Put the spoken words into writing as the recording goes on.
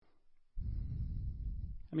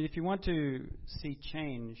I mean, if you want to see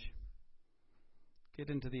change, get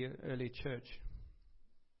into the early church.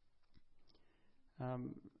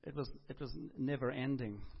 It was never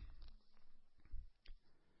ending.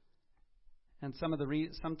 And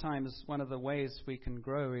sometimes one of the ways we can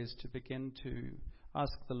grow is to begin to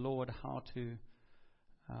ask the Lord how to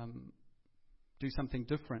do something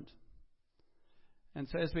different. And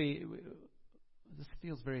so as this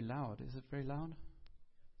feels very loud. Is it very loud?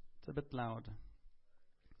 It's a bit loud.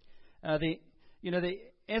 The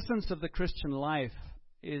essence of the Christian life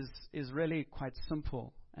is really quite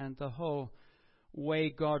simple, and the whole way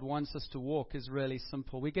God wants us to walk is really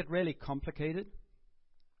simple. We get really complicated,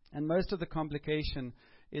 and most of the complication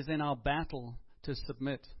is in our battle to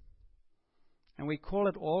submit. And we call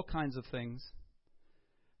it all kinds of things,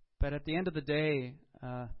 but at the end of the day,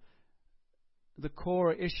 the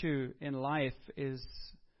core issue in life is,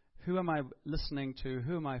 who am I listening to,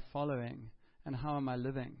 who am I following, and how am I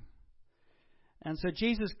living? And so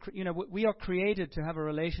Jesus, we are created to have a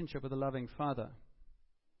relationship with a loving Father.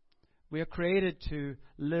 We are created to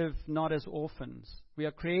live not as orphans. We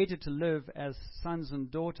are created to live as sons and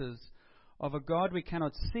daughters of a God we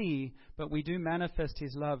cannot see, but we do manifest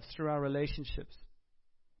His love through our relationships.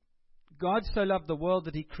 God so loved the world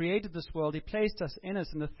that He created this world. He placed us in it.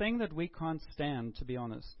 And the thing that we can't stand, to be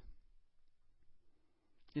honest,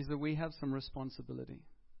 is that we have some responsibility.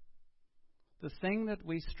 The thing that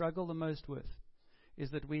we struggle the most with is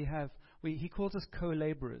that He calls us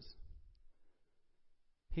co-laborers.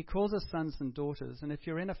 He calls us sons and daughters. And if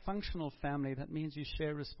you're in a functional family, that means you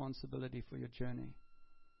share responsibility for your journey.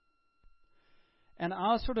 And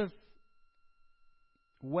our sort of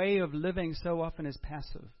way of living so often is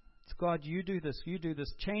passive. It's, God, you do this,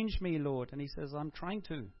 change me, Lord. And He says, I'm trying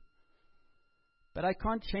to. But I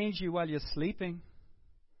can't change you while you're sleeping.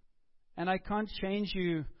 And I can't change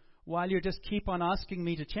you while you just keep on asking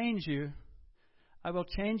me to change you. I will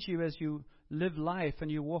change you as you live life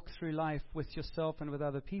and you walk through life with yourself and with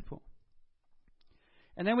other people.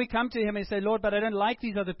 And then we come to Him and say, Lord, but I don't like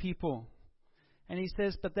these other people. And He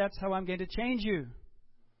says, but that's how I'm going to change you.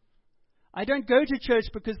 I don't go to church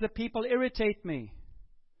because the people irritate me.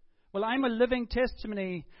 Well, I'm a living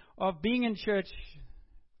testimony of being in church,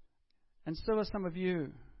 and so are some of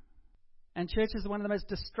you. And church is one of the most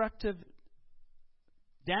destructive,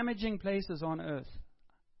 damaging places on earth.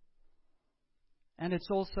 And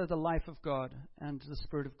it's also the life of God and the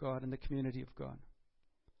Spirit of God and the community of God.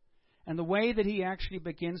 And the way that He actually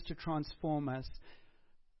begins to transform us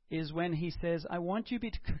is when He says, I want you to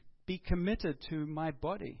be committed to my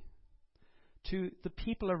body, to the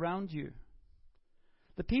people around you.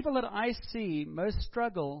 The people that I see most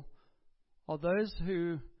struggle are those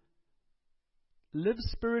who live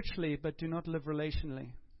spiritually but do not live relationally.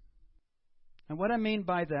 And what I mean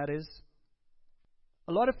by that is,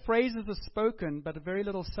 a lot of phrases are spoken, but very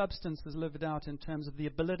little substance is lived out in terms of the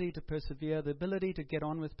ability to persevere, the ability to get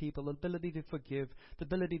on with people, the ability to forgive, the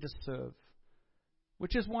ability to serve.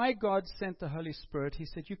 Which is why God sent the Holy Spirit. He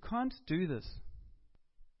said, you can't do this.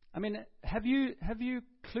 I mean, have you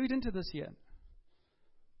clued into this yet?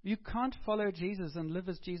 You can't follow Jesus and live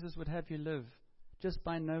as Jesus would have you live just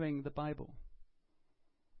by knowing the Bible.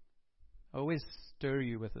 I always stir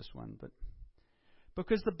you with this one, but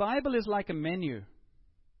because the Bible is like a menu.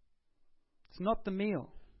 It's not the meal.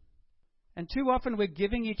 And too often we're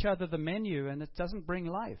giving each other the menu and it doesn't bring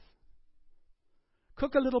life.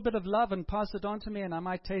 Cook a little bit of love and pass it on to me and I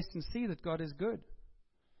might taste and see that God is good.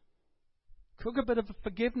 Cook a bit of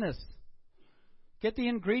forgiveness. Get the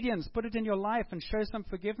ingredients, put it in your life and show some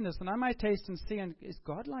forgiveness and I might taste and see, and is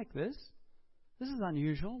God like this? This is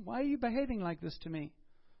unusual. Why are you behaving like this to me?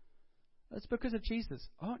 It's because of Jesus.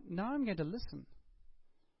 Oh, now I'm going to listen.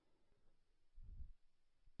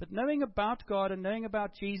 But knowing about God and knowing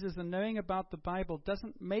about Jesus and knowing about the Bible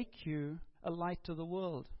doesn't make you a light to the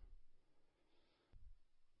world.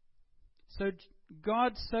 So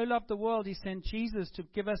God so loved the world, He sent Jesus to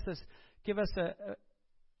give us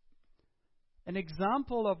an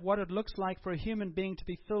example of what it looks like for a human being to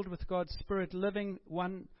be filled with God's Spirit, living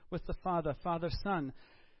one with the Father, Father, Son.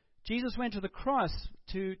 Jesus went to the cross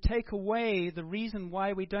to take away the reason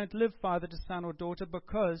why we don't live father to son or daughter,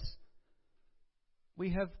 because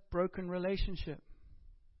we have broken relationship.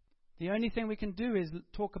 The only thing we can do is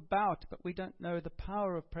talk about, but we don't know the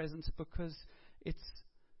power of presence because it's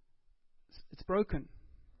broken.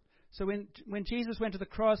 So when Jesus went to the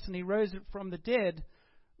cross and He rose from the dead,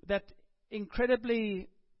 that incredibly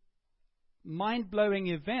mind-blowing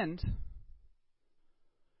event,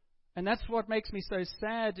 and that's what makes me so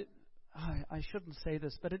sad. I shouldn't say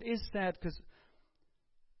this, but it is sad because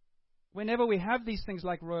whenever we have these things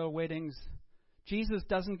like royal weddings, Jesus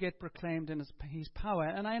doesn't get proclaimed in his power.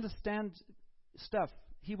 And I understand stuff.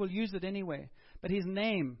 He will use it anyway. But his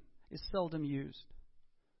name is seldom used.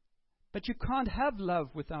 But you can't have love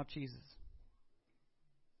without Jesus.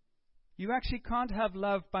 You actually can't have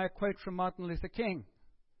love by a quote from Martin Luther King.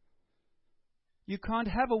 You can't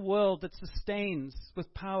have a world that sustains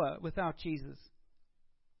with power without Jesus.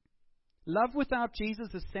 Love without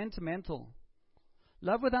Jesus is sentimental.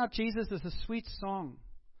 Love without Jesus is a sweet song.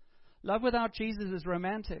 Love without Jesus is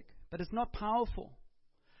romantic, but it's not powerful.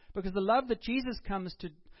 Because the love that Jesus comes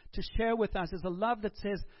to share with us is a love that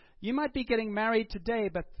says, you might be getting married today,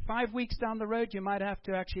 but 5 weeks down the road, you might have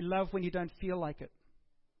to actually love when you don't feel like it.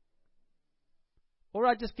 Or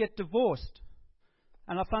I just get divorced,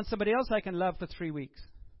 and I'll find somebody else I can love for 3 weeks.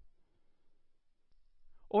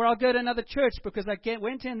 Or I'll go to another church because I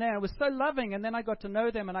went in there and it was so loving, and then I got to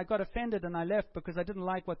know them and I got offended and I left because I didn't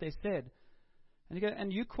like what they said. And you go,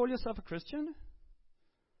 and you call yourself a Christian?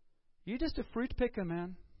 You're just a fruit picker,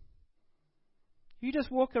 man. You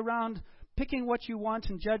just walk around picking what you want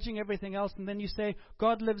and judging everything else, and then you say,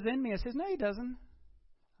 God lives in me. I says, no, he doesn't.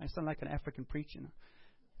 I sound like an African preacher.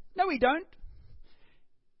 No, he don't.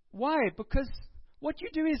 Why? Because what you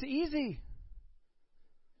do is easy.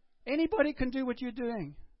 Anybody can do what you're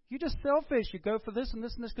doing. You're just selfish. You go for this and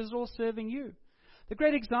this and this because it's all serving you. The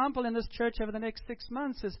great example in this church over the next 6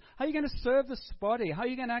 months is how are you going to serve this body? How are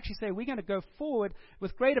you going to actually say, we're going to go forward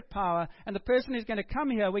with greater power, and the person who's going to come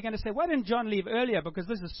here, we're going to say, why didn't John leave earlier? Because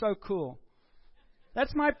this is so cool.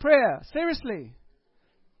 That's my prayer. Seriously.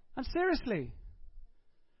 And seriously.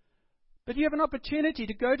 But you have an opportunity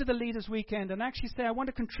to go to the Leaders' Weekend and actually say, I want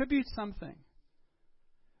to contribute something.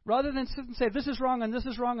 Rather than sit and say, this is wrong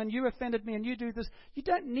and you offended me and you do this. You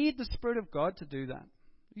don't need the Spirit of God to do that.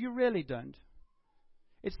 You really don't.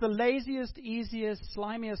 It's the laziest, easiest,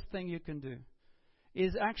 slimiest thing you can do,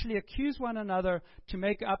 is actually accuse one another to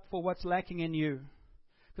make up for what's lacking in you.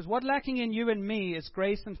 Because what's lacking in you and me is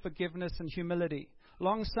grace and forgiveness and humility,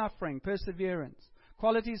 long-suffering, perseverance,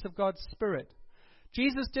 qualities of God's Spirit.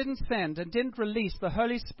 Jesus didn't send and didn't release the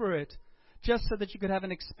Holy Spirit just so that you could have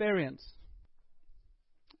an experience.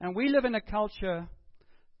 And we live in a culture,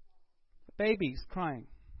 babies crying.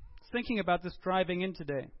 Thinking about this driving in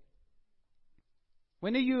today.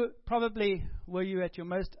 When were you at your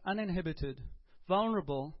most uninhibited,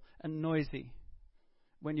 vulnerable, and noisy?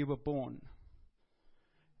 When you were born.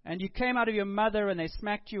 And you came out of your mother and they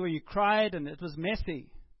smacked you or you cried and it was messy.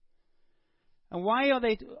 And why are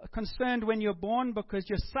they concerned when you're born? Because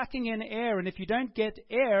you're sucking in air, and if you don't get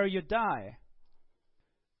air, you die.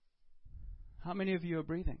 How many of you are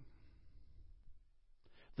breathing?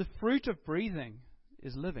 The fruit of breathing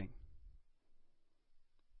is living.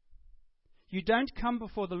 You don't come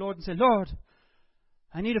before the Lord and say, Lord,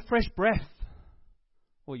 I need a fresh breath.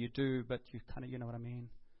 Or you do, but you know what I mean.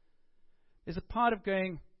 There's a part of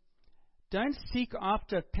going, don't seek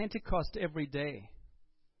after Pentecost every day.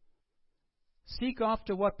 Seek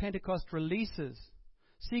after what Pentecost releases.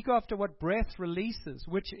 Seek after what breath releases,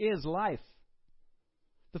 which is life.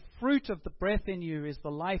 The fruit of the breath in you is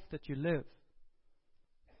the life that you live.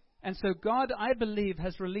 And so God, I believe,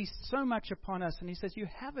 has released so much upon us, and He says, you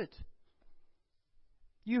have it.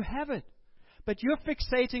 You have it. But you're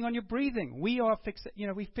fixating on your breathing. We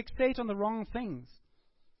fixate on the wrong things.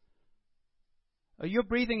 Oh, you're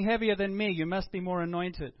breathing heavier than me. You must be more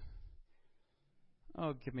anointed.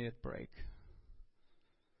 Oh, give me a break.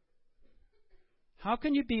 How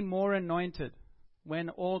can you be more anointed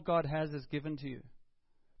when all God has is given to you?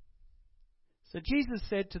 So Jesus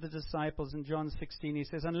said to the disciples in John 16, He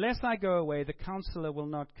says, unless I go away, the Counselor will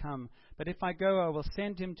not come. But if I go, I will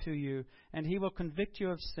send Him to you, and He will convict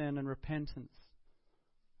you of sin and repentance.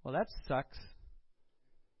 Well, that sucks.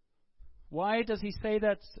 Why does He say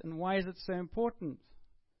that, and why is it so important?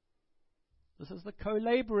 This is the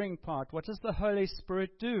co-laboring part. What does the Holy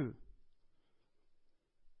Spirit do?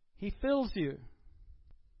 He fills you.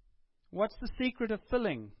 What's the secret of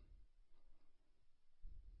filling?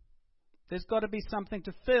 There's got to be something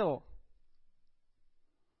to fill.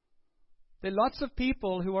 There are lots of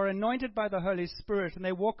people who are anointed by the Holy Spirit and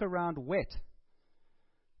they walk around wet.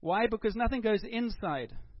 Why? Because nothing goes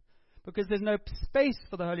inside. Because there's no space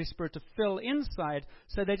for the Holy Spirit to fill inside,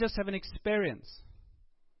 so they just have an experience.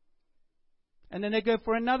 And then they go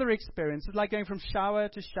for another experience. It's like going from shower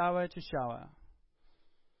to shower to shower.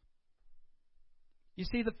 You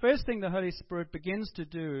see, the first thing the Holy Spirit begins to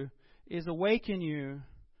do is awaken you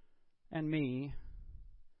and me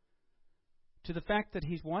to the fact that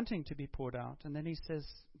He's wanting to be poured out. And then He says,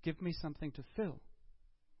 give me something to fill.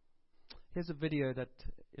 Here's a video that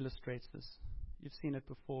illustrates this. You've seen it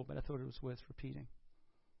before, but I thought it was worth repeating.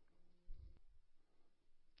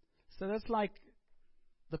 So that's like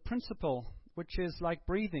the principle, which is like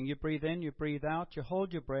breathing. You breathe in, you breathe out, you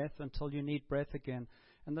hold your breath until you need breath again.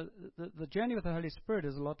 And the journey with the Holy Spirit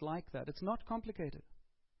is a lot like that. It's not complicated.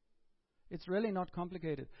 It's really not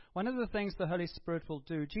complicated. One of the things the Holy Spirit will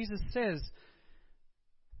do, Jesus says,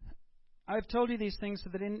 I've told you these things so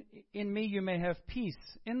that in me you may have peace.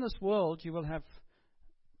 In this world you will have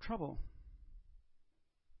trouble.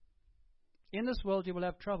 In this world you will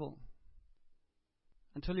have trouble.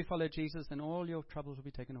 Until you follow Jesus, then all your troubles will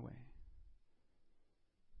be taken away.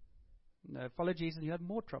 No, follow Jesus, you have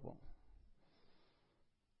more trouble.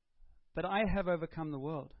 But I have overcome the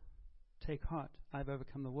world. Take heart, I have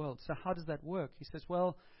overcome the world. So how does that work? He says,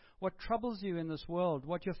 well, what troubles you in this world,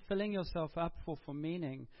 what you're filling yourself up for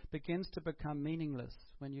meaning, begins to become meaningless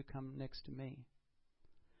when you come next to me.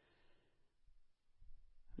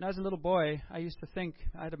 When I was a little boy, I used to think,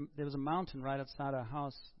 there was a mountain right outside our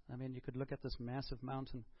house. I mean, you could look at this massive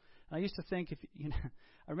mountain. And I used to think,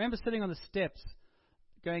 I remember sitting on the steps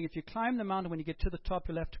going, if you climb the mountain, when you get to the top,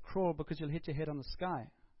 you'll have to crawl because you'll hit your head on the sky.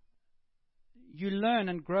 You learn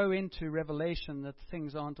and grow into revelation that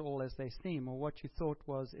things aren't all as they seem, or what you thought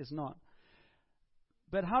was is not.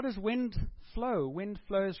 But how does wind flow? Wind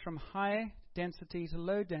flows from high density to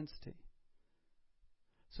low density.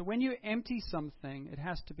 So when you empty something, it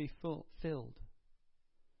has to be filled.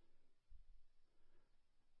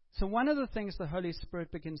 So one of the things the Holy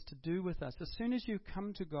Spirit begins to do with us, as soon as you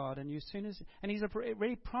come to God, and He's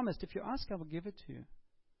already promised, if you ask, I will give it to you.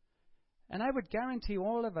 And I would guarantee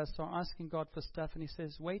all of us are asking God for stuff, and He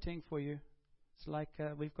says, waiting for you. It's like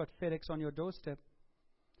we've got FedEx on your doorstep.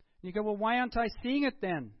 And you go, well, why aren't I seeing it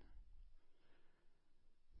then?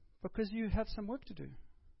 Because you have some work to do.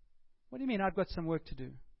 What do you mean, I've got some work to do?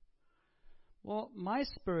 Well, my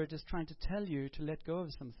spirit is trying to tell you to let go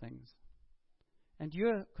of some things. And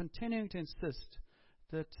you're continuing to insist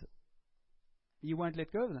that you won't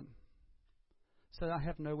let go of them. So I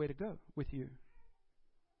have nowhere to go with you.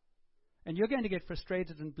 And you're going to get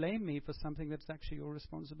frustrated and blame me for something that's actually your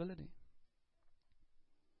responsibility.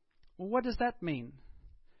 Well, what does that mean?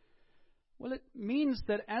 Well, it means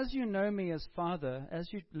that as you know me as Father,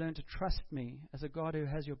 as you learn to trust me as a God who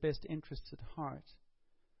has your best interests at heart.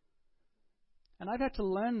 And I've had to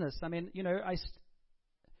learn this. I mean,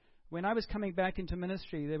 when I was coming back into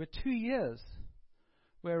ministry, there were 2 years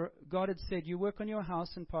where God had said, you work on your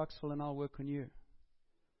house in Parksville and I'll work on you.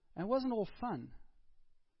 And it wasn't all fun.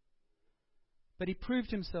 But He proved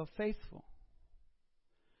Himself faithful.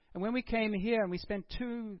 And when we came here and we spent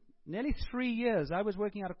nearly 3 years, I was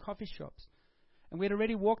working out of coffee shops. And we had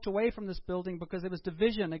already walked away from this building because there was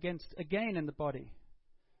division again in the body.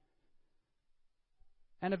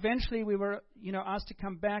 And eventually we were, asked to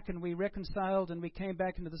come back, and we reconciled, and we came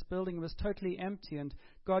back into this building. It was totally empty. And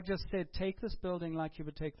God just said, take this building like you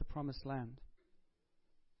would take the promised land.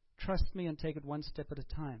 Trust me and take it one step at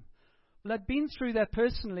a time. Well, I'd been through that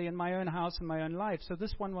personally in my own house and my own life, so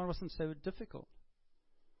this one wasn't so difficult.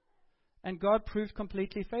 And God proved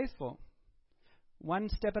completely faithful. One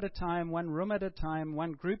step at a time, one room at a time,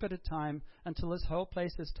 one group at a time, until this whole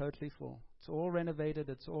place is totally full. It's all renovated.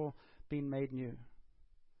 It's all been made new.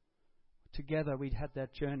 Together we had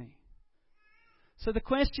that journey. So the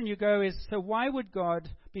question you go is, so why would God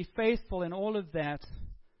be faithful in all of that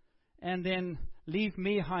and then leave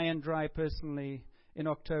me high and dry personally in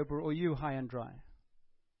October, or you high and dry?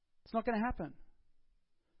 It's not going to happen.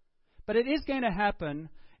 But it is going to happen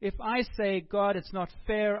if I say, God, it's not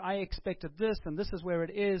fair. I expected this, and this is where it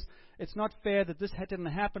is. It's not fair that this didn't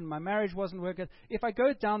happen. My marriage wasn't working. If I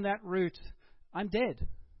go down that route, I'm dead.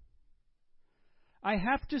 I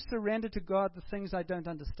have to surrender to God the things I don't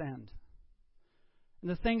understand. And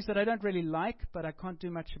the things that I don't really like, but I can't do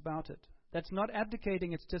much about it. That's not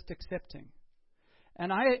abdicating, it's just accepting.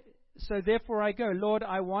 So therefore I go, Lord,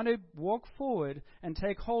 I want to walk forward and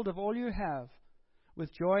take hold of all you have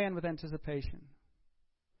with joy and with anticipation.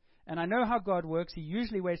 And I know how God works. He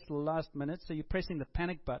usually waits till the last minute, so you're pressing the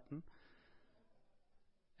panic button.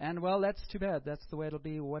 And, well, that's too bad. That's the way it'll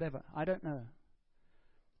be, or whatever. I don't know.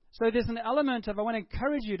 So there's an element of, I want to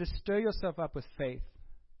encourage you to stir yourself up with faith.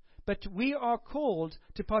 But we are called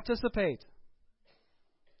to participate.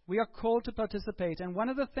 We are called to participate. And one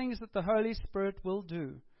of the things that the Holy Spirit will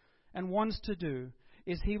do and wants to do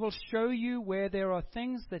is He will show you where there are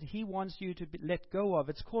things that He wants you to let go of.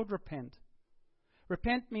 It's called repent.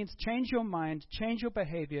 Repent means change your mind, change your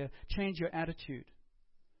behavior, change your attitude.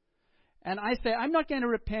 And I say, I'm not going to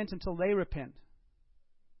repent until they repent.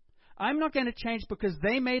 I'm not going to change because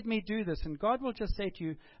they made me do this. And God will just say to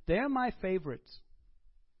you, they're my favorites.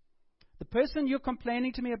 The person you're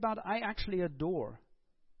complaining to me about, I actually adore.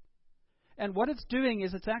 And what it's doing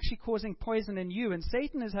is it's actually causing poison in you. And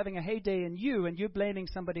Satan is having a heyday in you, and you're blaming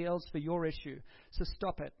somebody else for your issue. So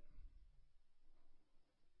stop it.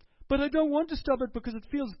 But I don't want to stop it because it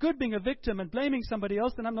feels good being a victim and blaming somebody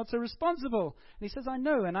else, and I'm not so responsible. And he says, I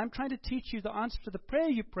know, and I'm trying to teach you the answer to the prayer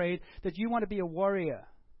you prayed, that you want to be a warrior.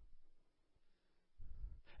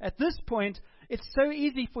 At this point, it's so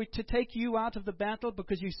easy to take you out of the battle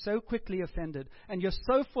because you're so quickly offended, and you're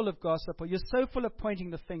so full of gossip, or you're so full of pointing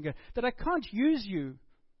the finger, that I can't use you.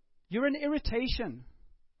 You're an irritation.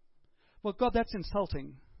 Well, God, that's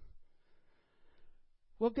insulting.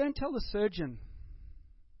 Well, go and tell the surgeon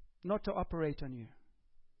not to operate on you.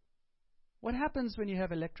 What happens when you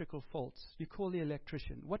have electrical faults? You call the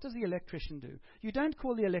electrician. What does the electrician do? You don't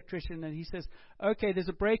call the electrician and he says, okay, there's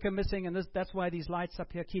a breaker missing and that's why these lights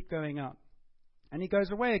up here keep going out. And he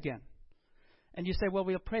goes away again. And you say, well,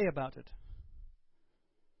 we'll pray about it.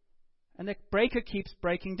 And the breaker keeps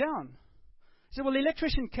breaking down. So, well, the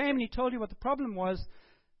electrician came and he told you what the problem was.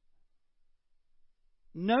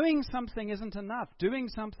 Knowing something isn't enough. Doing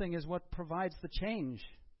something is what provides the change.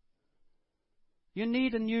 You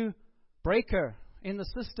need a new breaker in the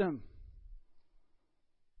system.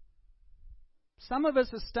 Some of us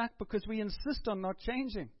are stuck because we insist on not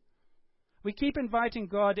changing. We keep inviting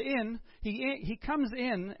God in. He comes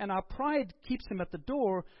in, and our pride keeps him at the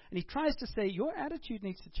door, and he tries to say, your attitude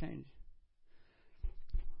needs to change.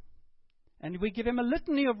 And we give him a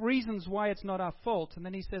litany of reasons why it's not our fault. And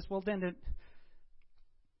then he says, well, then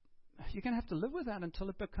you're going to have to live with that until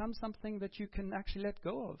it becomes something that you can actually let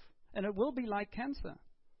go of. And it will be like cancer.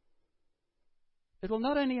 It will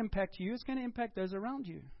not only impact you, it's going to impact those around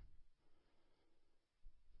you.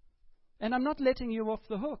 And I'm not letting you off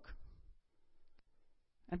the hook.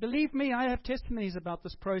 And believe me, I have testimonies about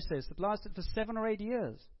this process. It lasted for 7 or 8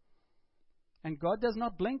 years. And God does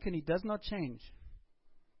not blink and he does not change.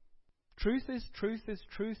 Truth is truth is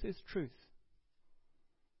truth is truth.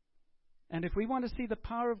 And if we want to see the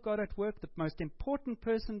power of God at work, the most important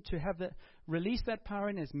person to have release that power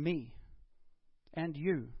in is me and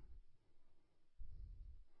you.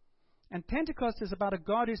 And Pentecost is about a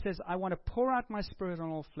God who says, I want to pour out my Spirit on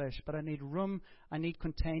all flesh, but I need room, I need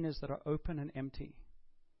containers that are open and empty.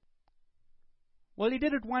 Well, he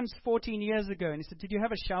did it once 14 years ago. And he said, did you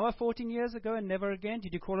have a shower 14 years ago and never again?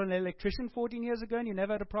 Did you call an electrician 14 years ago and you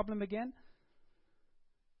never had a problem again?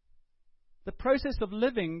 The process of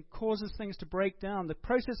living causes things to break down. The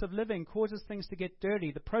process of living causes things to get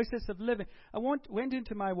dirty. The process of living. I went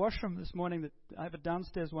into my washroom this morning. I have a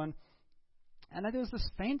downstairs one. And there was this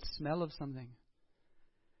faint smell of something.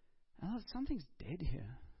 I thought, something's dead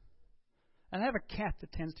here. And I have a cat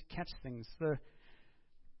that tends to catch things.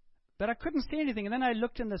 But I couldn't see anything. And then I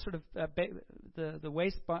looked in the sort of the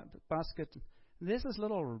waste basket. And there's this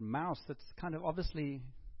little mouse that's kind of obviously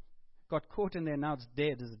got caught in there. Now it's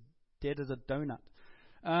dead as a donut.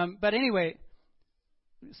 But anyway,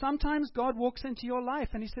 sometimes God walks into your life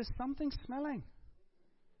and he says, something's smelling.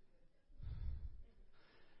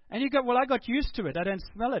 And you go, well, I got used to it. I don't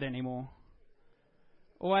smell it anymore.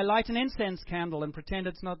 Or I light an incense candle and pretend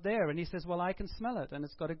it's not there. And he says, well, I can smell it and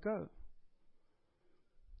it's got to go.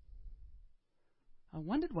 I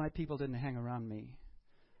wondered why people didn't hang around me.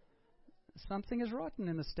 Something is rotten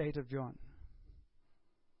in the state of John.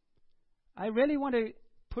 I really want to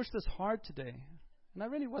push this hard today. And I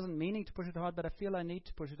really wasn't meaning to push it hard, but I feel I need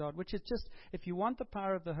to push it hard, which is just, if you want the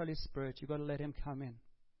power of the Holy Spirit, you've got to let him come in.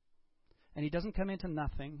 And he doesn't come into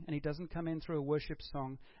nothing, and he doesn't come in through a worship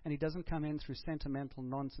song, and he doesn't come in through sentimental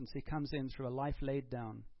nonsense. He comes in through a life laid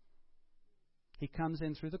down. He comes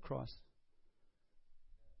in through the cross.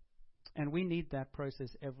 And we need that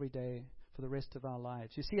process every day for the rest of our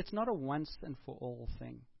lives. You see, it's not a once and for all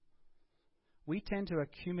thing. We tend to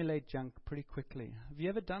accumulate junk pretty quickly. Have you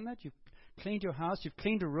ever done that? You've cleaned your house, you've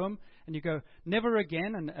cleaned a room, and you go, never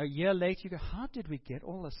again. And a year later, you go, how did we get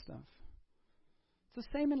all this stuff? It's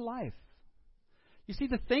the same in life. You see,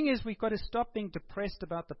 the thing is, we've got to stop being depressed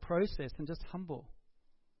about the process and just humble.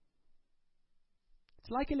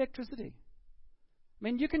 It's like electricity. I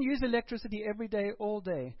mean, you can use electricity every day, all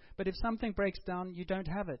day, but if something breaks down, you don't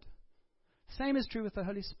have it. Same is true with the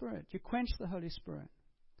Holy Spirit. You quench the Holy Spirit.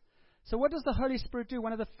 So what does the Holy Spirit do?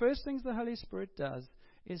 One of the first things the Holy Spirit does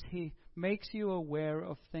is he makes you aware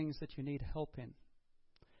of things that you need help in.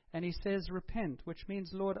 And he says, repent, which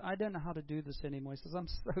means, Lord, I don't know how to do this anymore. He says, I'm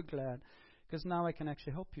so glad, because now I can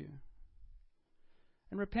actually help you.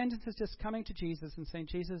 And repentance is just coming to Jesus and saying,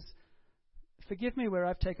 Jesus, forgive me where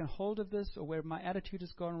I've taken hold of this or where my attitude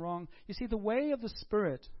has gone wrong. You see, the way of the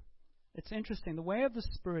Spirit, it's interesting, the way of the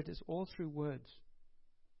Spirit is all through words.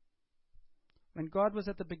 When God was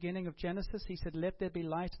at the beginning of Genesis, He said, "Let there be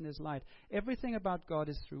light," and there's light. Everything about God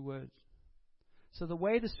is through words. So the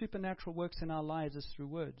way the supernatural works in our lives is through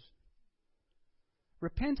words.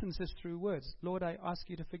 Repentance is through words. Lord, I ask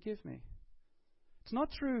you to forgive me. It's not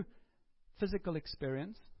through physical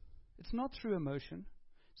experience. It's not through emotion.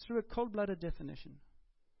 It's through a cold-blooded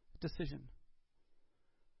decision.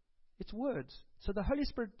 It's words. So the Holy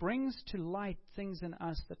Spirit brings to light things in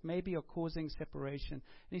us that maybe are causing separation. And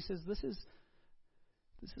He says, this is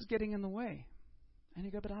getting in the way. And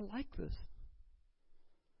you go, but I like this.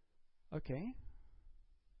 Okay.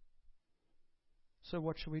 So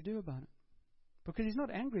what should we do about it? Because He's not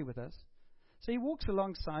angry with us. So He walks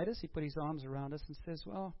alongside us. He put His arms around us and says,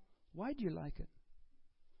 well, why do you like it?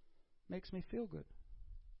 Makes me feel good.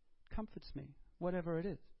 Comforts me. Whatever it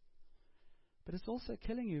is. But it's also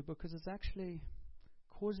killing you because it's actually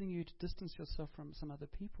causing you to distance yourself from some other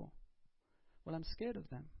people. Well, I'm scared of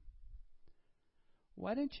them.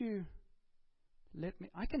 Why don't you let me...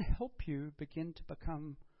 I can help you begin to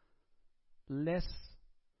become less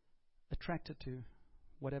attracted to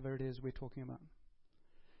whatever it is we're talking about.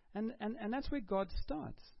 And that's where God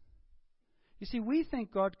starts. You see, we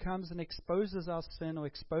think God comes and exposes our sin or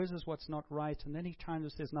exposes what's not right, and then He kind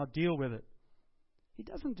of says, now deal with it. He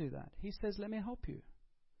doesn't do that. He says, let me help you.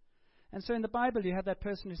 And so in the Bible, you have that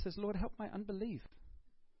person who says, Lord, help my unbelief.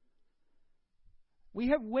 We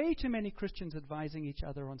have way too many Christians advising each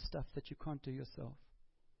other on stuff that you can't do yourself.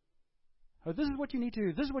 Oh, this is what you need to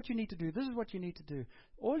do. This is what you need to do. This is what you need to do.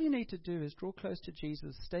 All you need to do is draw close to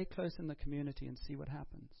Jesus, stay close in the community, and see what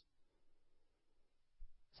happens.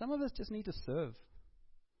 Some of us just need to serve.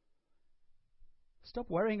 Stop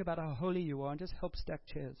worrying about how holy you are and just help stack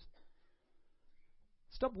chairs.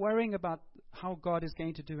 Stop worrying about how God is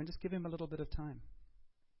going to do and just give Him a little bit of time.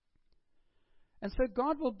 And so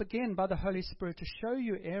God will begin by the Holy Spirit to show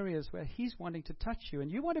you areas where He's wanting to touch you.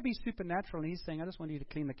 And you want to be supernatural, and He's saying, I just want you to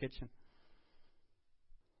clean the kitchen.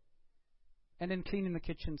 And in cleaning the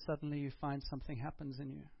kitchen, suddenly you find something happens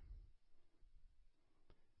in you.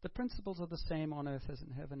 The principles are the same on earth as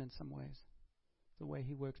in heaven in some ways, the way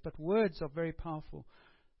He works. But words are very powerful.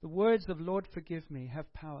 The words of Lord, forgive me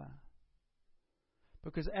have power.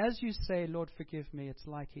 Because as you say, Lord, forgive me, it's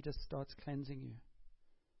like He just starts cleansing you.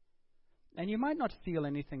 And you might not feel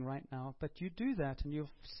anything right now, but you do that and you'll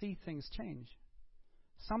see things change.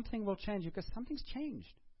 Something will change because something's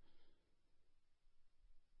changed.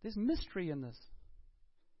 There's mystery in this.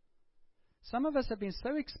 Some of us have been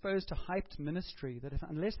so exposed to hyped ministry that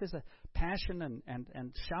unless there's a passion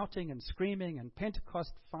and shouting and screaming and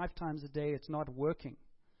Pentecost 5 times a day, it's not working.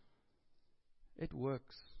 It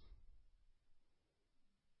works.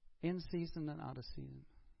 In season and out of season.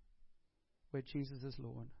 Where Jesus is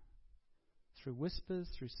Lord. Through whispers,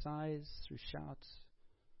 through sighs, through shouts.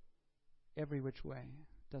 Every which way.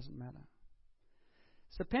 Doesn't matter.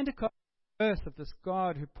 So Pentecost, the birth of this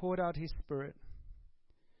God who poured out His Spirit.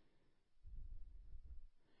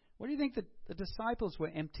 What do you think that the disciples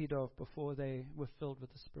were emptied of before they were filled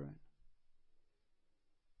with the Spirit?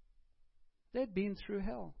 They'd been through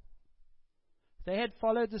hell. They had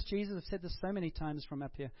followed this Jesus. I've said this so many times from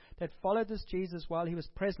up here. They'd followed this Jesus while He was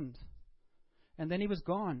present. And then He was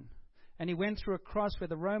gone. And He went through a cross where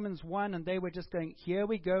the Romans won and they were just going, here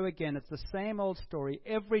we go again. It's the same old story.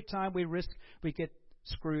 Every time we risk, we get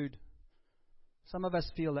screwed. Some of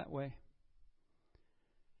us feel that way.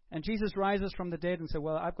 And Jesus rises from the dead and said,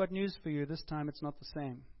 well, I've got news for you. This time it's not the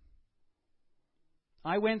same.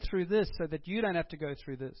 I went through this so that you don't have to go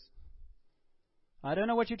through this. I don't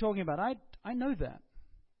know what you're talking about. I know that.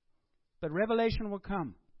 But revelation will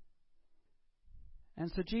come.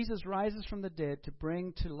 And so Jesus rises from the dead to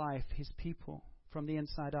bring to life His people from the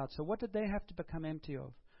inside out. So what did they have to become empty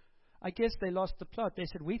of? I guess they lost the plot. They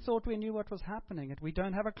said, we thought we knew what was happening, and we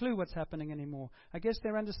don't have a clue what's happening anymore. I guess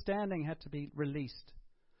their understanding had to be released.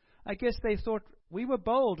 I guess they thought, we were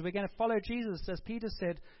bold, we're going to follow Jesus, as Peter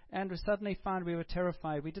said, and we suddenly found we were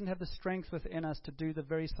terrified. We didn't have the strength within us to do the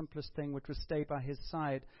very simplest thing, which was stay by His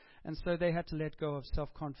side. And so they had to let go of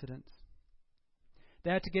self-confidence.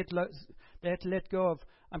 They had to let go of,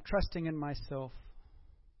 I'm trusting in myself.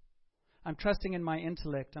 I'm trusting in my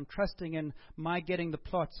intellect. I'm trusting in my getting the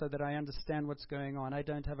plot so that I understand what's going on. I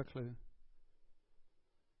don't have a clue.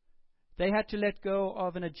 They had to let go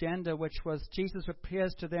of an agenda which was Jesus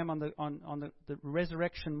appears to them on the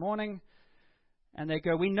resurrection morning. And they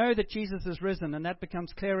go, we know that Jesus is risen. And that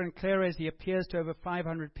becomes clearer and clearer as He appears to over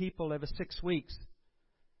 500 people over 6 weeks.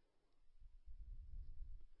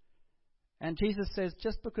 And Jesus says,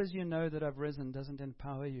 just because you know that I've risen doesn't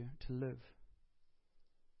empower you to live.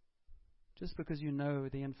 Just because you know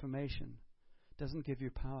the information doesn't give you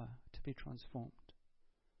power to to be transformed.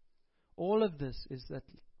 All of this is that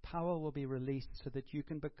power will be released so that you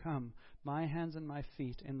can become my hands and my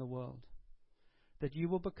feet in the world. That you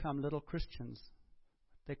will become little Christians.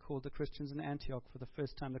 They called the Christians in Antioch for the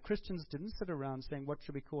first time. The Christians didn't sit around saying, what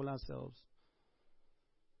should we call ourselves?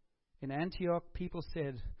 In Antioch, people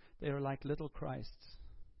said they were like little Christs.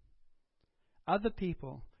 Other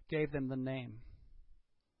people gave them the name.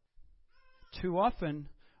 Too often,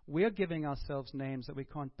 we're giving ourselves names that we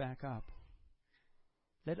can't back up.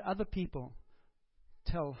 Let other people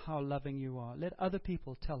tell how loving you are. Let other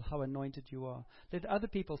people tell how anointed you are. Let other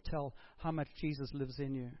people tell how much Jesus lives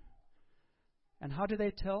in you. And how do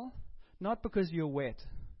they tell? Not because you're wet.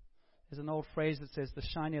 There's an old phrase that says, the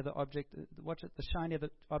shinier the object, the shinier the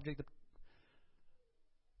object,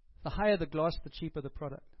 the higher the gloss, the cheaper the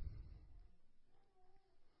product.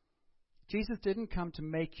 Jesus didn't come to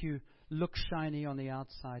make you look shiny on the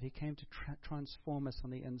outside. He came to transform us on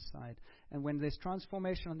the inside. And when there's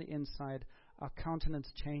transformation on the inside, our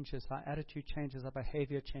countenance changes, our attitude changes, our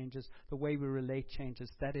behavior changes, the way we relate changes.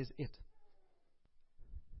 That is it.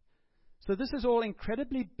 So this is all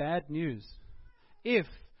incredibly bad news if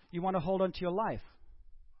you want to hold on to your life.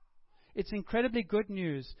 It's incredibly good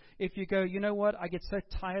news if you go, you know what, I get so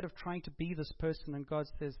tired of trying to be this person, and God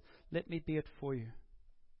says, let me be it for you.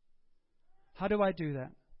 How do I do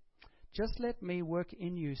that? Just let me work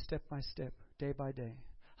in you step by step, day by day.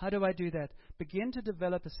 How do I do that? Begin to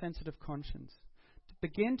develop a sensitive conscience.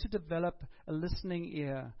 Begin to develop a listening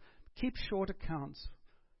ear. Keep short accounts.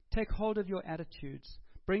 Take hold of your attitudes.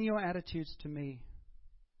 Bring your attitudes to me.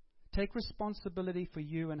 Take responsibility for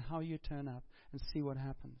you and how you turn up, and see what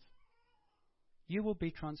happens. You will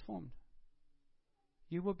be transformed.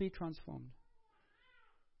 You will be transformed.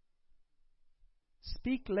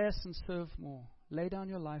 Speak less and serve more. Lay down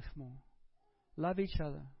your life more. Love each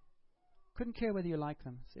other. Couldn't care whether you like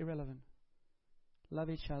them. It's irrelevant. Love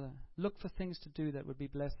each other. Look for things to do that would be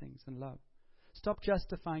blessings and love. Stop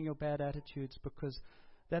justifying your bad attitudes, because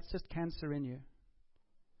that's just cancer in you.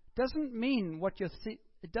 It doesn't mean what you're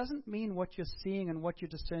seeing and what you're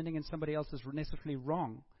discerning in somebody else is necessarily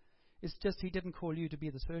wrong. It's just He didn't call you to be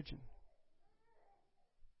the surgeon.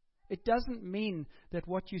 It doesn't mean that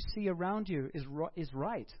what you see around you is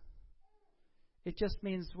right. It just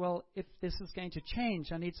means, well, if this is going to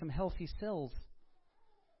change, I need some healthy cells.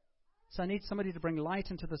 So I need somebody to bring light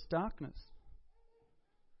into this darkness.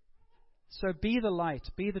 So be the light,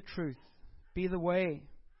 be the truth, be the way.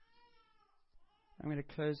 I'm going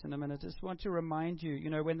to close in a minute. I just want to remind you,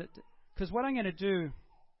 because what I'm going to do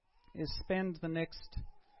is spend the next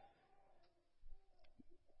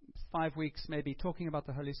 5 weeks maybe talking about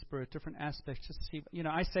the Holy Spirit, different aspects, just to see,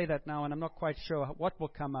 I say that now and I'm not quite sure what will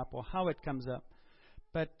come up or how it comes up.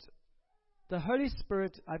 But the Holy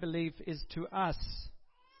Spirit, I believe, is to us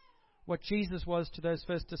what Jesus was to those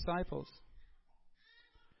first disciples.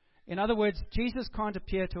 In other words, Jesus can't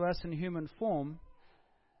appear to us in human form,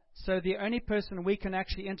 so the only person we can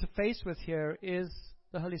actually interface with here is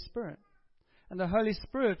the Holy Spirit. And the Holy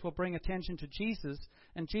Spirit will bring attention to Jesus,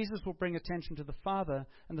 and Jesus will bring attention to the Father,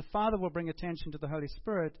 and the Father will bring attention to the Holy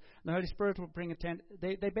Spirit, and the Holy Spirit will bring attention.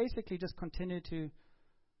 They basically just continue to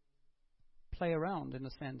play around, in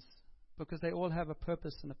a sense, because they all have a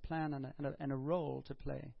purpose and a plan and a role to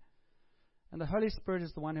play. And the Holy Spirit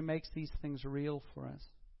is the one who makes these things real for us.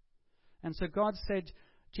 And so God said,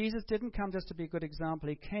 Jesus didn't come just to be a good example.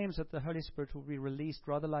 He came so that the Holy Spirit will be released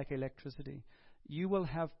rather like electricity. You will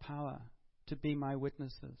have power to be my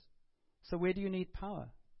witnesses. So where do you need power?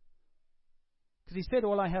 Because He said,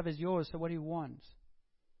 all I have is yours, so what do you want?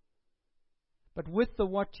 But with the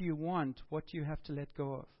what do you want, what do you have to let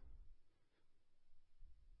go of?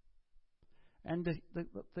 And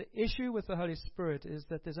the issue with the Holy Spirit is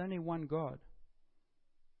that there's only one God.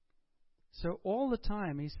 So all the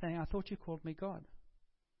time He's saying, I thought you called me God.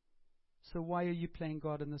 So why are you playing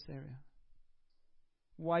God in this area?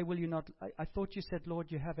 Why will you not? I thought you said,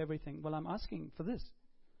 Lord, you have everything. Well, I'm asking for this.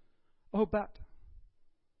 Oh, but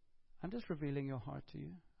I'm just revealing your heart to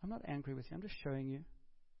you. I'm not angry with you. I'm just showing you.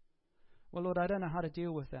 Well, Lord, I don't know how to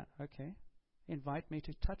deal with that. Okay. Invite me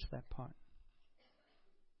to touch that part.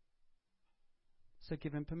 So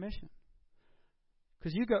give Him permission.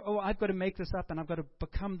 Because you go, oh, I've got to make this up and I've got to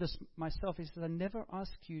become this myself. He says, I never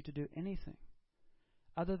ask you to do anything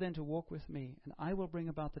other than to walk with me, and I will bring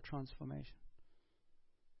about the transformation.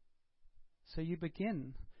 So you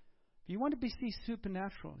begin. If you want to see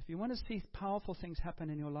supernatural, if you want to see powerful things happen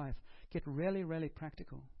in your life, get really, really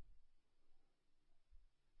practical.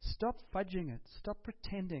 Stop fudging it. Stop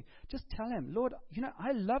pretending. Just tell Him, Lord,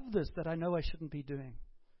 I love this that I know I shouldn't be doing.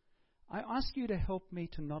 I ask you to help me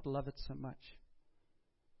to not love it so much.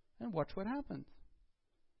 And watch what happens.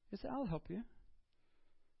 You say, I'll help you.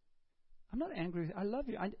 I'm not angry. I love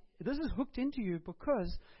you. This is hooked into you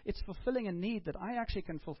because it's fulfilling a need that I actually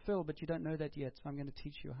can fulfill, but you don't know that yet, so I'm going to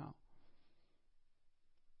teach you how.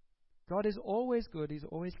 God is always good. He's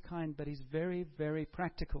always kind, but He's very, very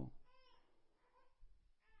practical.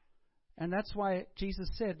 And that's why Jesus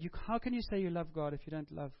said, how can you say you love God if you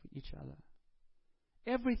don't love each other?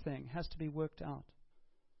 Everything has to be worked out.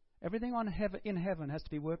 Everything in heaven has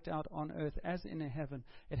to be worked out on earth as in heaven.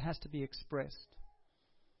 It has to be expressed.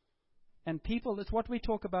 And people, it's what we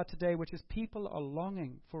talk about today, which is people are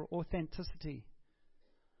longing for authenticity.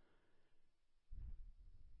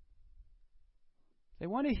 They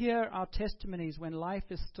want to hear our testimonies when life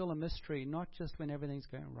is still a mystery, not just when everything's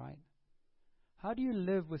going right. How do you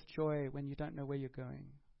live with joy when you don't know where you're going?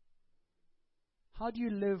 How do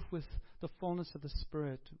you live with the fullness of the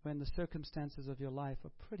Spirit when the circumstances of your life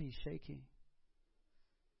are pretty shaky?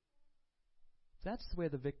 That's where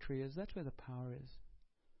the victory is. That's where the power is.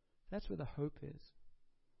 That's where the hope is.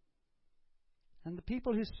 And the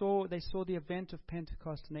people who saw the event of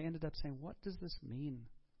Pentecost and they ended up saying, what does this mean?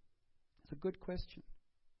 It's a good question.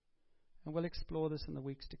 And we'll explore this in the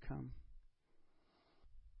weeks to come.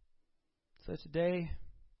 So today,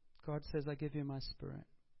 God says, I give you my Spirit.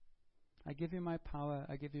 I give you my power.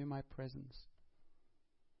 I give you my presence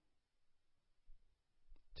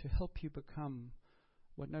to help you become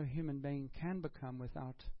what no human being can become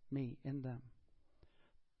without me in them.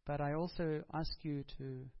 But I also ask you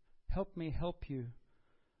to help me help you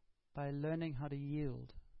by learning how to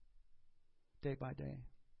yield day by day.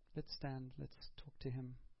 Let's stand. Let's talk to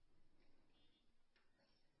Him.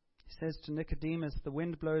 He says to Nicodemus, the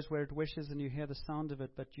wind blows where it wishes and you hear the sound of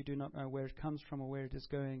it, but you do not know where it comes from or where it is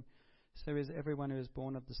going. So is everyone who is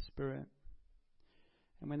born of the Spirit.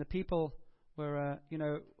 And when the people were,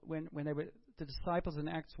 when they were the disciples in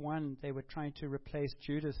Acts 1, they were trying to replace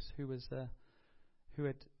Judas, who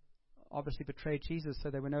had obviously betrayed Jesus. So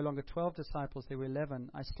they were no longer 12 disciples; they were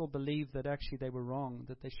 11. I still believe that actually they were wrong;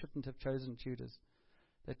 that they shouldn't have chosen Judas.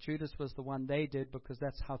 That Judas was the one they did because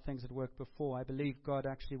that's how things had worked before. I believe God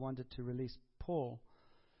actually wanted to release Paul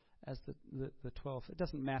as the 12th. It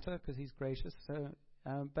doesn't matter because He's gracious. So,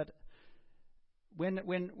 but when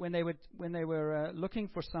they were looking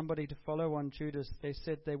for somebody to follow on Judas, they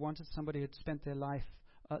said they wanted somebody who had spent their life,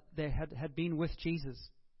 they had been with Jesus.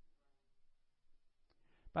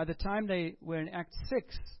 By the time they were in Acts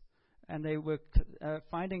 6, and they were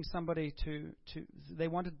finding somebody they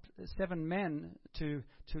wanted 7 men to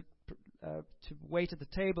wait at the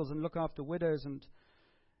tables and look after widows. And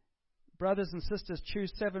brothers and sisters,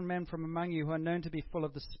 choose 7 men from among you who are known to be full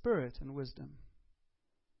of the Spirit and wisdom.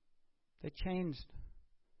 They changed.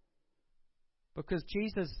 Because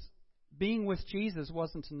being with Jesus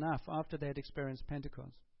wasn't enough after they had experienced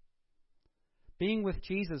Pentecost. Being with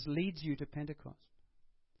Jesus leads you to Pentecost.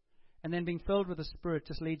 And then being filled with the Spirit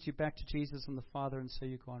just leads you back to Jesus and the Father, and so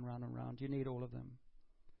you go on round and round. You need all of them.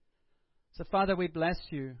 So, Father, we bless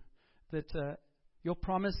you that your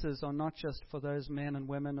promises are not just for those men and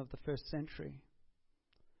women of the first century.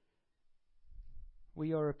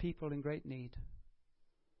 We are a people in great need.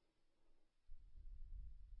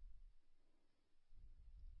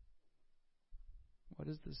 What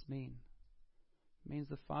does this mean? It means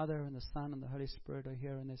the Father and the Son and the Holy Spirit are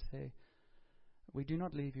here and they say, we do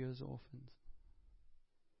not leave you as orphans.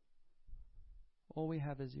 All we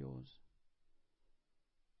have is yours.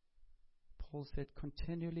 Paul said,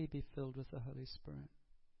 continually be filled with the Holy Spirit.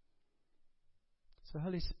 So,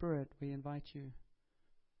 Holy Spirit, we invite you.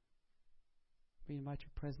 We invite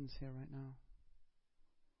your presence here right now.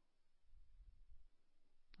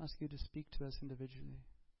 Ask you to speak to us individually.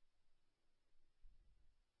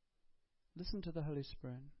 Listen to the Holy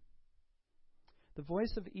Spirit. The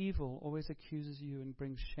voice of evil always accuses you and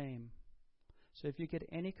brings shame. So if you get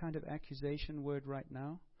any kind of accusation word right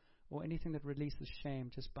now, or anything that releases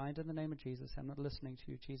shame, just bind in the name of Jesus. I'm not listening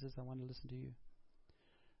to you, Jesus. I want to listen to you.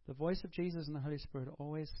 The voice of Jesus and the Holy Spirit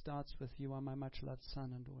always starts with, you are my much-loved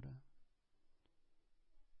son and daughter.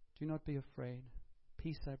 Do not be afraid.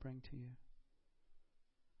 Peace I bring to you.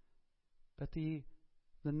 But the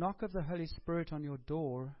knock of the Holy Spirit on your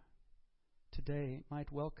door today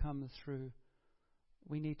might well come through,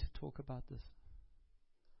 we need to talk about this.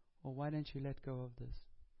 Or why don't you let go of this?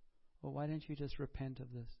 Or why don't you just repent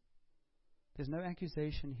of this? There's no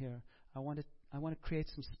accusation here. I want to create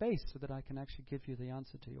some space so that I can actually give you the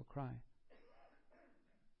answer to your cry.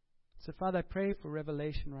 So, Father, I pray for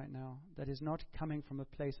revelation right now that is not coming from a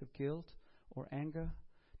place of guilt or anger,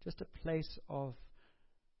 just a place of,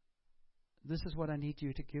 this is what I need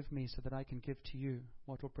you to give me so that I can give to you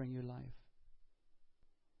what will bring you life.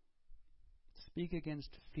 speak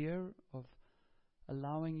against fear of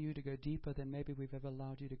allowing you to go deeper than maybe we've ever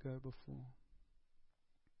allowed you to go before.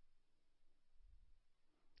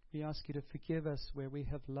 We ask you to forgive us where we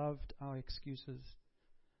have loved our excuses,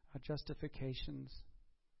 our justifications.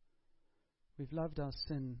 We've loved our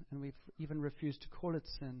sin, and we've even refused to call it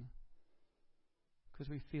sin because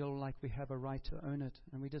we feel like we have a right to own it.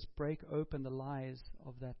 And we just break open the lies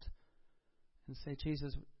of that and say,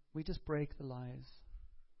 Jesus, we just break the lies.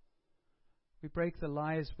 We break the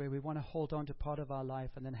lies where we want to hold on to part of our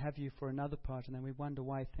life and then have you for another part, and then we wonder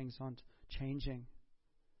why things aren't changing.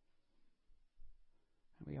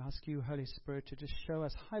 And we ask you, Holy Spirit, to just show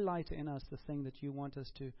us, highlight in us the thing that you want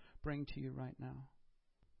us to bring to you right now,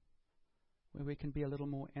 where we can be a little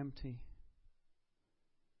more empty.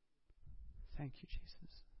 Thank you, Jesus.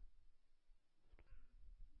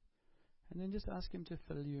 And then just ask him to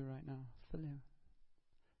fill you right now. Fill you.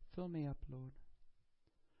 Fill me up, Lord.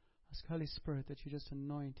 Ask Holy Spirit that you just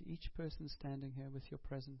anoint each person standing here with your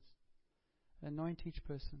presence. Anoint each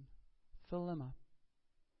person. Fill them up.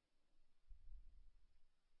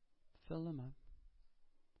 Fill them up.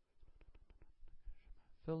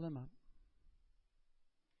 Fill them up.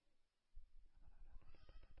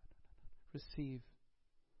 Receive.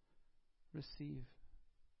 Receive.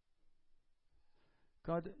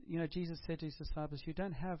 God, Jesus said to his disciples, you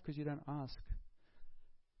don't have because you don't ask.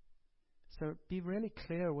 So be really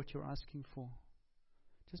clear what you're asking for.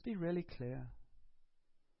 Just be really clear.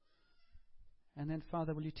 And then,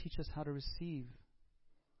 Father, will you teach us how to receive?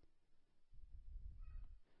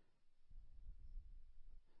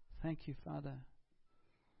 Thank you, Father.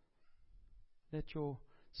 Let your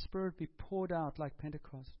Spirit be poured out like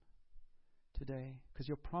Pentecost today, because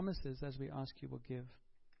your promises, as we ask you, will give.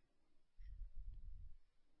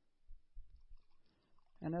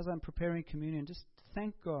 And as I'm preparing communion, just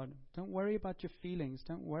thank God. Don't worry about your feelings.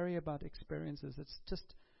 Don't worry about experiences. It's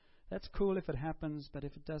just, that's cool if it happens, but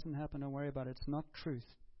if it doesn't happen, don't worry about it. It's not truth.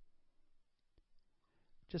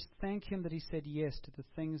 Just thank him that he said yes to the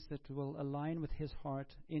things that will align with his heart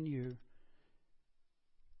in you.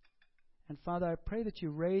 And Father, I pray that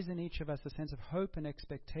you raise in each of us a sense of hope and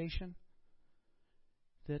expectation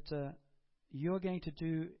that you're going to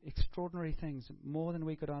do extraordinary things, more than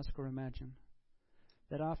we could ask or imagine.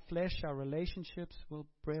 That our flesh, our relationships will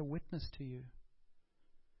bear witness to you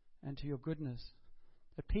and to your goodness.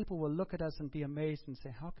 That people will look at us and be amazed and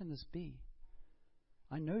say, how can this be?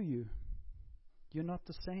 I know you. You're not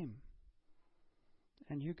the same.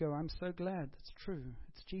 And you go, I'm so glad. That's true.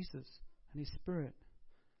 It's Jesus and his Spirit.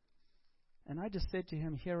 And I just said to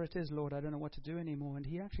him, here it is, Lord. I don't know what to do anymore. And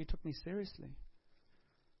he actually took me seriously.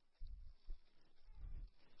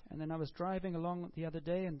 And then I was driving along the other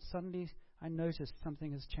day, and suddenly I noticed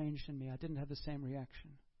something has changed in me. I didn't have the same reaction.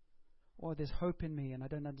 Or there's hope in me, and I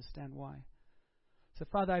don't understand why. So,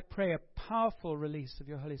 Father, I pray a powerful release of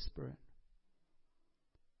your Holy Spirit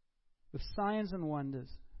with signs and wonders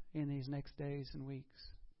in these next days and weeks.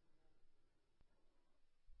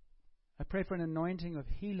 I pray for an anointing of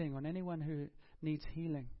healing on anyone who needs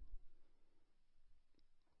healing.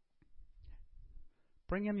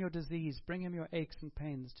 Bring him your disease. Bring him your aches and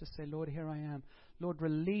pains. Just say, Lord, here I am. Lord,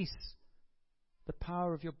 release the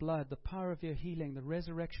power of your blood, the power of your healing, the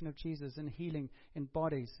resurrection of Jesus and healing in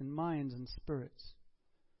bodies, in minds and spirits.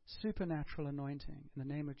 Supernatural anointing in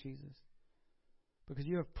the name of Jesus. Because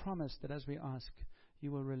you have promised that as we ask,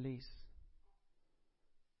 you will release.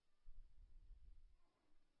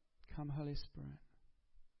 Come, Holy Spirit.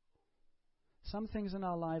 Some things in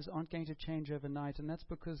our lives aren't going to change overnight, and that's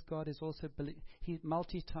because God is also he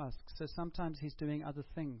multitasks. So sometimes he's doing other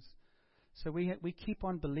things. So we keep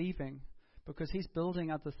on believing because he's building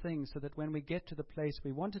other things so that when we get to the place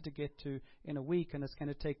we wanted to get to in a week, and it's going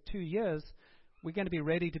to take 2 years, we're going to be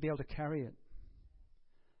ready to be able to carry it.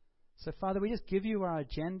 So, Father, we just give you our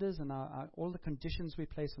agendas and all the conditions we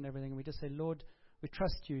place on everything, and we just say, Lord, we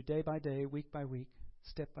trust you day by day, week by week,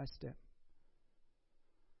 step by step.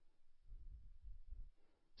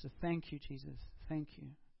 So thank you, Jesus. Thank you.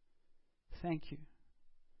 Thank you.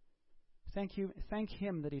 Thank you. Thank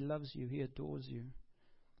him that he loves you. He adores you.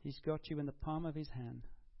 He's got you in the palm of his hand.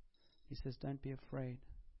 He says, don't be afraid.